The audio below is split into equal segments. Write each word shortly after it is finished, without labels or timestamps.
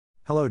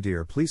Hello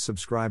dear, please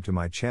subscribe to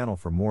my channel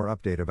for more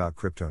update about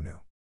crypto new.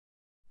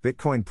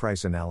 Bitcoin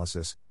price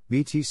analysis,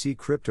 BTC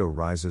crypto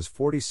rises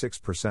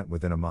 46%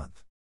 within a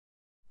month.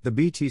 The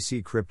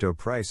BTC crypto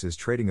price is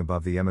trading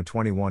above the EMA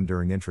 21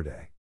 during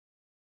intraday.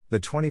 The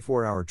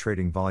 24-hour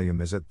trading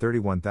volume is at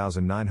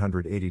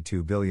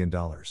 $31,982 billion.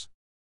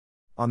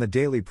 On the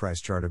daily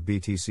price chart of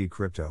BTC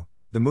crypto,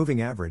 the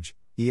moving average,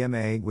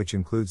 EMA, which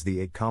includes the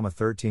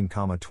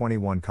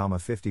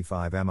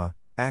 8,13,21,55 EMA,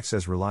 acts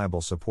as reliable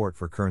support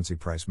for currency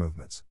price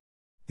movements.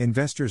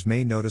 Investors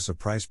may notice a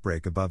price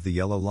break above the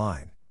yellow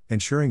line,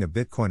 ensuring a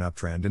Bitcoin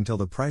uptrend until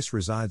the price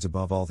resides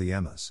above all the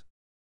EMAs.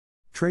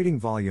 Trading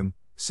volume,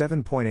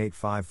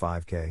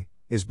 7.855K,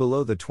 is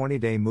below the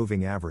 20-day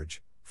moving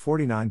average,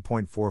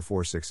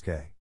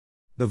 49.446K.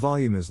 The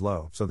volume is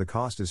low, so the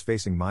cost is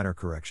facing minor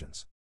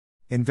corrections.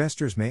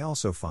 Investors may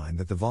also find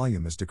that the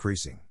volume is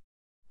decreasing.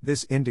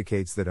 This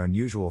indicates that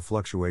unusual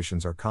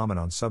fluctuations are common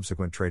on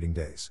subsequent trading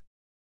days.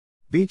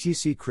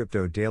 BTC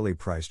crypto daily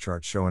price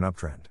charts show an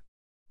uptrend.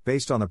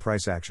 Based on the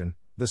price action,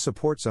 the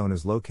support zone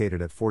is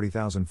located at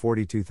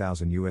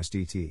 40,000–42,000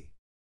 USDT.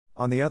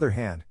 On the other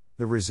hand,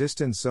 the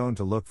resistance zone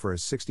to look for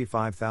is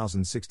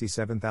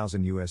 65,000–67,000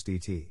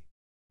 USDT.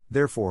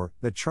 Therefore,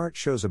 the chart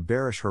shows a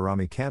bearish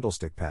harami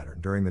candlestick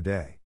pattern during the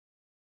day.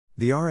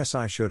 The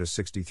RSI showed a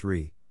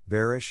 63,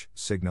 bearish,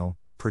 signal,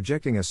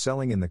 projecting a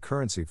selling in the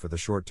currency for the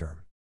short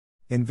term.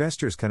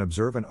 Investors can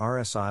observe an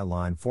RSI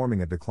line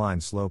forming a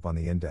decline slope on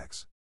the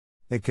index.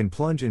 It can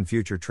plunge in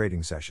future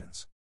trading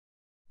sessions.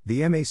 The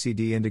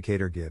MACD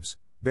indicator gives,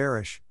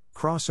 bearish,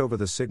 cross over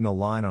the signal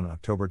line on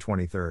October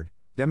 23,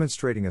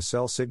 demonstrating a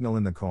sell signal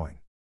in the coin.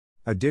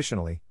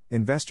 Additionally,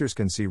 investors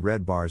can see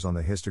red bars on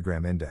the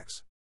histogram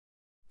index.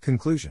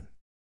 Conclusion: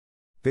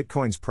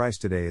 Bitcoin's price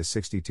today is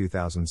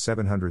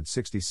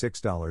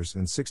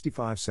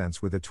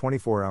 $62,766.65 with a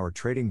 24-hour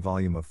trading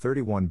volume of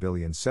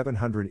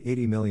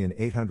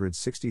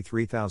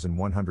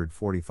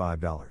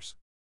 $31,780,863,145.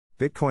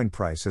 Bitcoin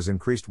price has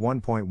increased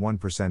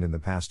 1.1% in the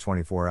past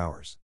 24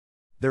 hours.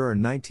 There are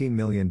 19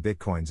 million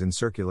Bitcoins in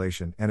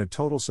circulation and a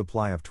total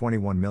supply of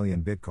 21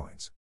 million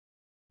Bitcoins.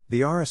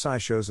 The RSI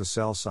shows a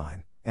sell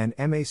sign, and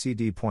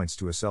MACD points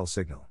to a sell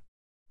signal.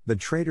 The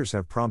traders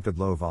have prompted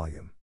low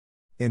volume.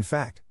 In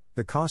fact,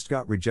 the cost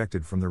got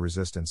rejected from the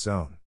resistance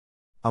zone.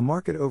 A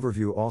market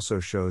overview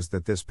also shows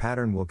that this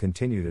pattern will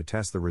continue to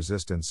test the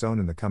resistance zone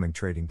in the coming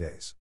trading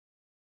days.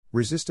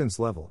 Resistance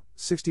level,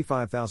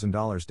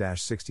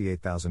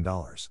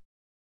 $65,000–$68,000.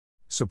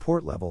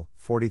 Support level,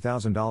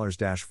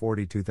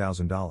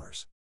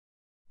 $40,000–$42,000.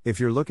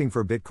 If you're looking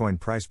for Bitcoin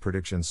price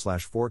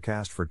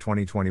predictions/forecast for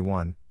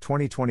 2021,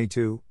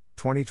 2022,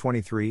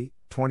 2023,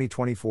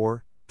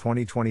 2024,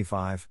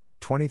 2025,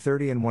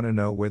 2030 and want to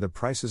know where the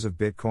prices of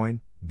Bitcoin,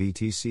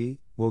 BTC,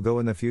 will go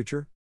in the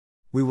future?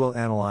 We will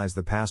analyze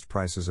the past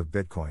prices of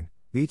Bitcoin,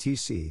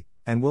 BTC,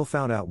 and we'll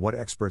find out what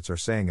experts are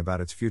saying about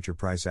its future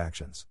price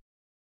actions.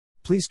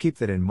 Please keep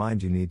that in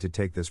mind. You need to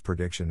take this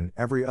prediction and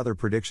every other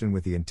prediction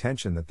with the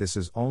intention that this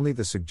is only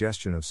the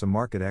suggestion of some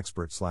market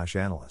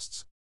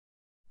experts/analysts.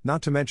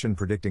 Not to mention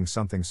predicting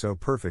something so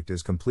perfect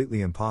is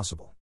completely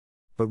impossible.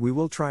 But we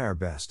will try our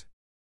best.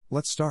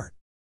 Let's start.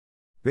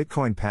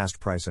 Bitcoin past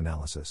price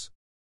analysis.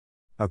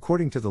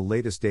 According to the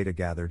latest data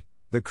gathered,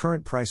 the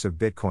current price of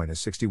Bitcoin is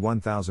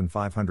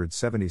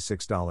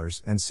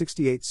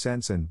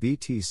 $61,576.68 and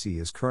BTC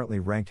is currently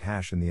ranked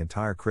hash in the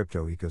entire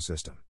crypto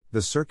ecosystem.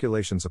 The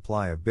circulation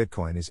supply of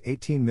Bitcoin is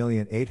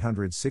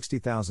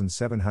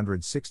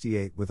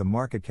 18,860,768 with a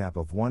market cap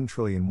of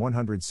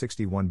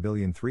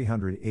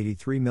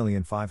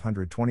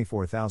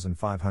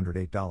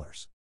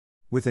 $1,161,383,524,508.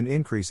 With an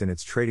increase in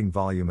its trading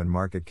volume and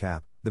market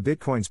cap, the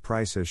Bitcoin's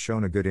price has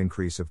shown a good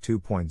increase of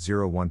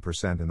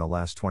 2.01% in the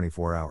last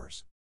 24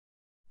 hours.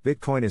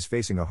 Bitcoin is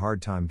facing a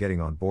hard time getting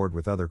on board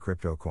with other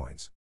crypto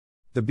coins.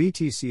 The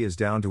BTC is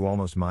down to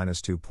almost minus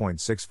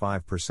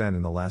 2.65%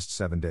 in the last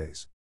 7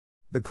 days.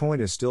 The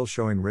coin is still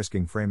showing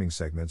risking framing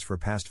segments for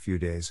past few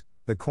days.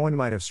 The coin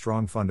might have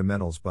strong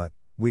fundamentals, but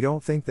we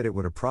don't think that it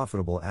would a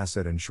profitable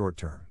asset in short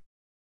term.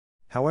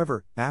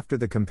 However, after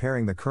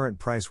comparing the current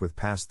price with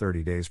past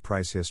 30 days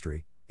price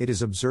history, it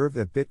is observed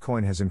that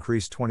Bitcoin has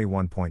increased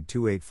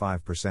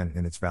 21.285%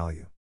 in its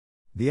value.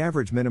 The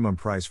average minimum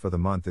price for the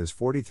month is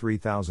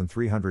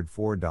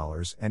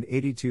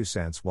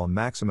 $43,304.82 while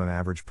maximum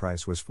average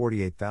price was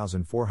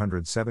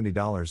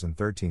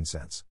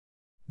 $48,470.13.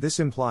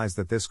 This implies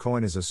that this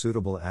coin is a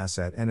suitable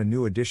asset and a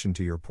new addition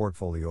to your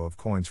portfolio of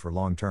coins for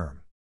long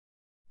term.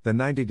 The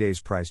 90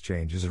 days price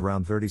change is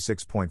around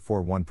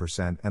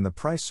 36.41% and the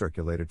price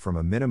circulated from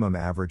a minimum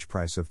average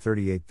price of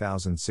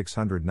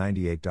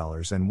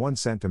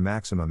 $38,698.01 to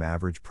maximum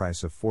average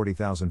price of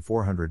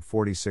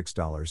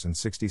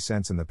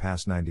 $40,446.60 in the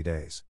past 90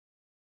 days.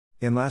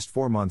 In last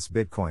 4 months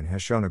Bitcoin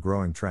has shown a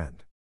growing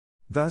trend.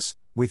 Thus,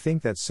 we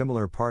think that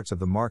similar parts of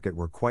the market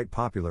were quite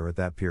popular at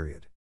that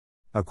period.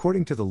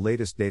 According to the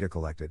latest data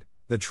collected,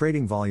 the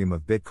trading volume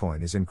of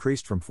Bitcoin is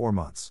increased from 4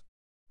 months.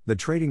 The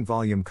trading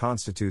volume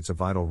constitutes a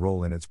vital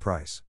role in its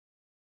price.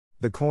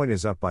 The coin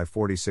is up by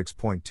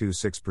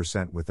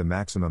 46.26% with the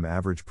maximum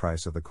average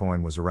price of the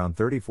coin was around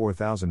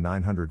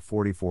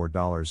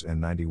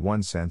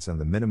 $34,944.91 and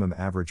the minimum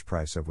average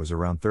price of was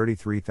around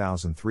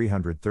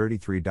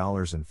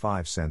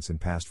 $33,333.05 in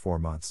past 4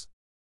 months.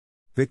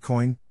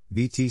 Bitcoin,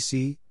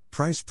 BTC,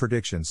 price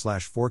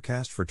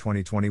prediction/forecast for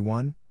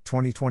 2021,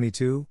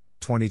 2022,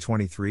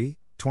 2023,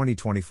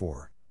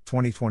 2024,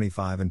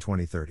 2025 and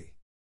 2030.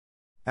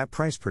 At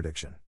price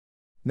prediction.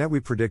 Now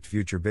we predict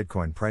future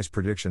Bitcoin price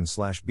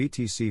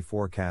prediction/BTC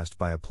forecast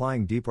by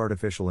applying deep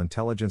artificial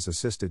intelligence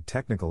assisted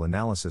technical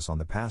analysis on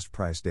the past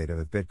price data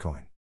of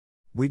Bitcoin.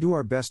 We do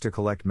our best to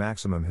collect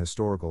maximum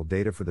historical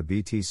data for the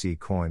BTC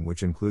coin,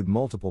 which include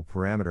multiple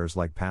parameters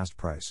like past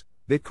price,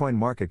 Bitcoin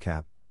market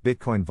cap,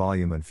 Bitcoin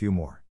volume and few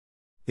more.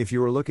 If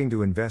you are looking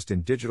to invest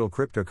in digital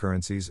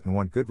cryptocurrencies and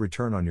want good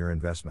return on your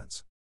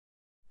investments.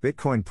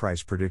 Bitcoin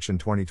price prediction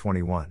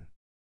 2021.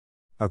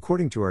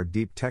 According to our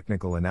deep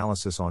technical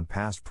analysis on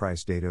past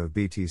price data of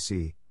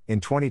BTC,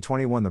 in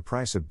 2021 the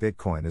price of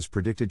Bitcoin is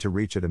predicted to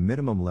reach at a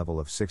minimum level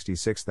of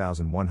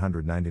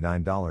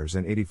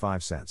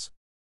 $66,199.85.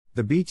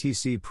 The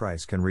BTC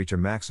price can reach a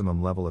maximum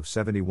level of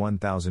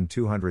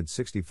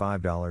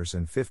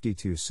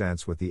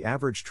 $71,265.52 with the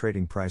average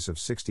trading price of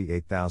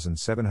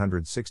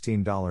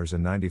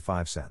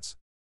 $68,716.95.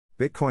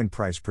 Bitcoin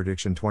price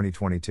prediction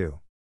 2022.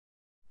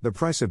 The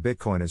price of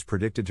Bitcoin is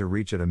predicted to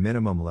reach at a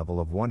minimum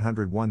level of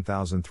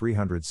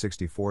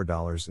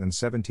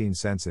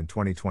 $101,364.17 in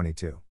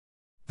 2022.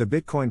 The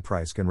Bitcoin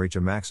price can reach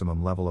a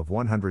maximum level of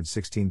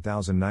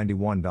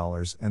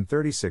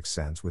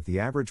 $116,091.36 with the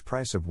average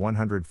price of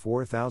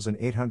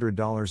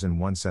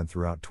 $104,800.01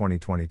 throughout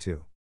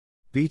 2022.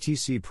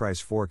 BTC price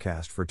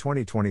forecast for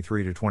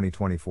 2023 to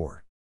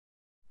 2024.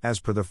 As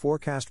per the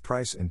forecast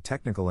price and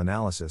technical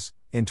analysis,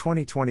 in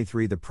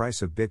 2023 the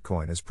price of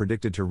Bitcoin is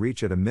predicted to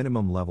reach at a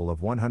minimum level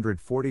of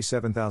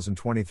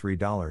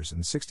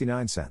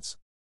 $147,023.69.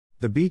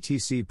 The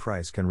BTC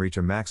price can reach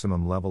a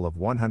maximum level of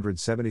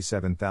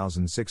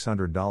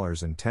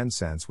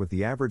 $177,600.10 with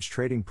the average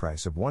trading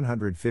price of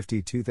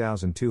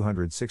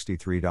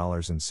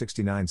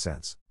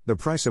 $152,263.69. The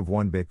price of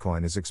 1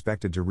 Bitcoin is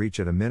expected to reach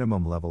at a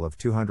minimum level of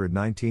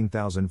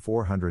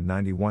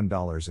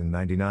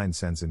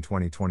 $219,491.99 in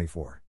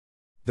 2024.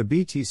 The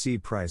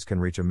BTC price can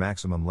reach a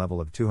maximum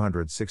level of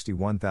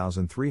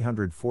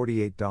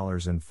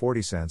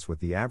 $261,348.40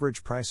 with the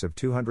average price of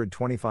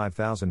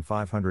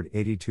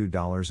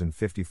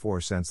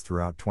 $225,582.54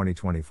 throughout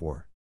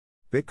 2024.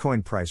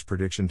 Bitcoin price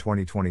prediction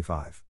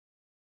 2025.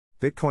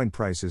 Bitcoin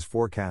price is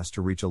forecast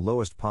to reach a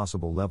lowest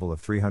possible level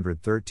of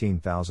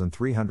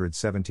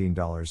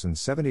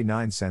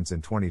 $313,317.79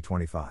 in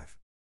 2025.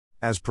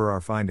 As per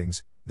our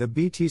findings, the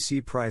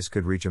BTC price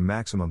could reach a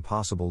maximum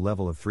possible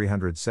level of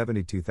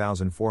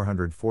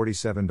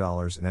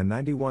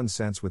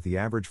 $372,447.91 with the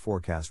average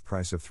forecast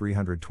price of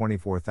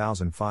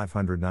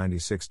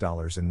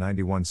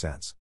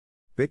 $324,596.91.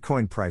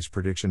 Bitcoin price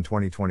prediction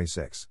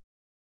 2026.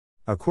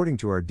 According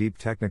to our deep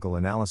technical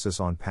analysis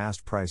on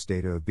past price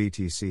data of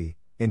BTC,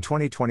 in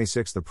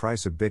 2026 the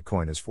price of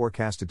Bitcoin is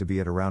forecasted to be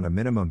at around a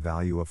minimum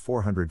value of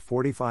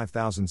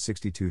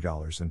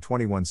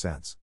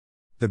 $445,062.21.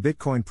 The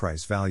Bitcoin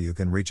price value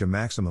can reach a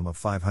maximum of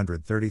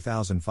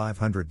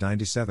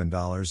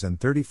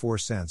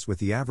 $530,597.34 with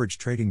the average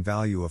trading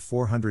value of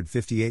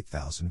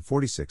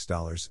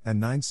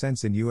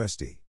 $458,046.09 in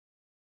USD.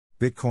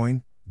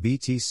 Bitcoin,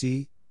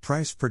 BTC,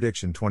 price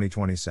prediction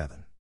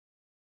 2027.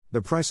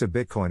 The price of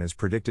Bitcoin is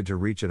predicted to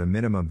reach at a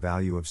minimum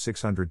value of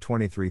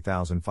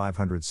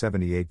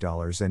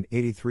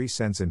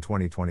 $623,578.83 in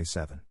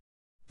 2027.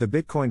 The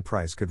Bitcoin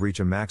price could reach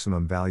a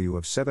maximum value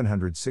of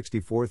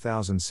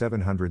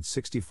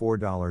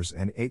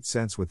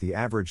 $764,764.08 with the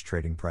average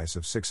trading price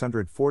of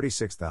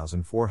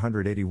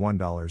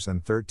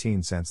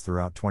 $646,481.13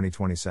 throughout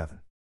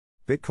 2027.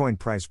 Bitcoin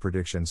price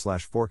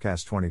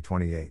prediction/forecast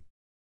 2028.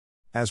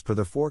 As per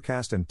the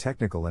forecast and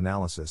technical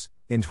analysis,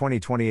 in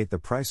 2028 the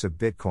price of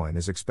Bitcoin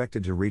is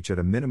expected to reach at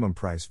a minimum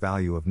price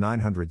value of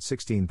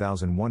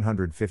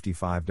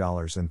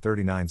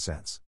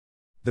 $916,155.39.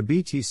 The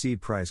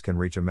BTC price can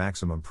reach a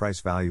maximum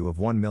price value of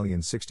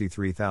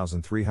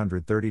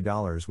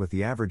 $1,063,330 with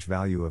the average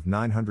value of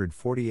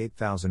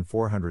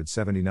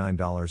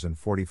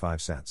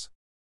 $948,479.45.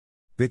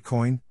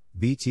 Bitcoin,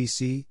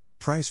 BTC,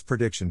 price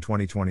prediction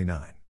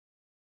 2029.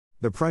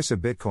 The price of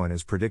Bitcoin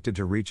is predicted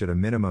to reach at a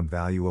minimum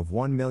value of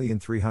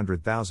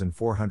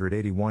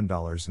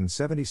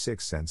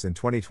 $1,300,481.76 in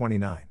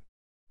 2029.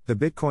 The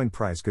Bitcoin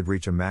price could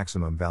reach a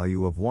maximum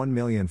value of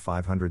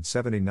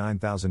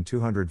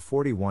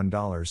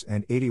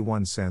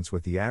 $1,579,241.81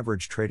 with the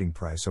average trading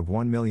price of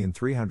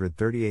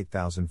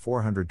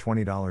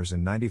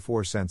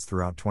 $1,338,420.94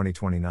 throughout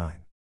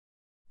 2029.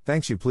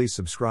 Thanks. You please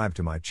subscribe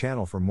to my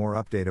channel for more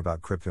update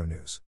about crypto news.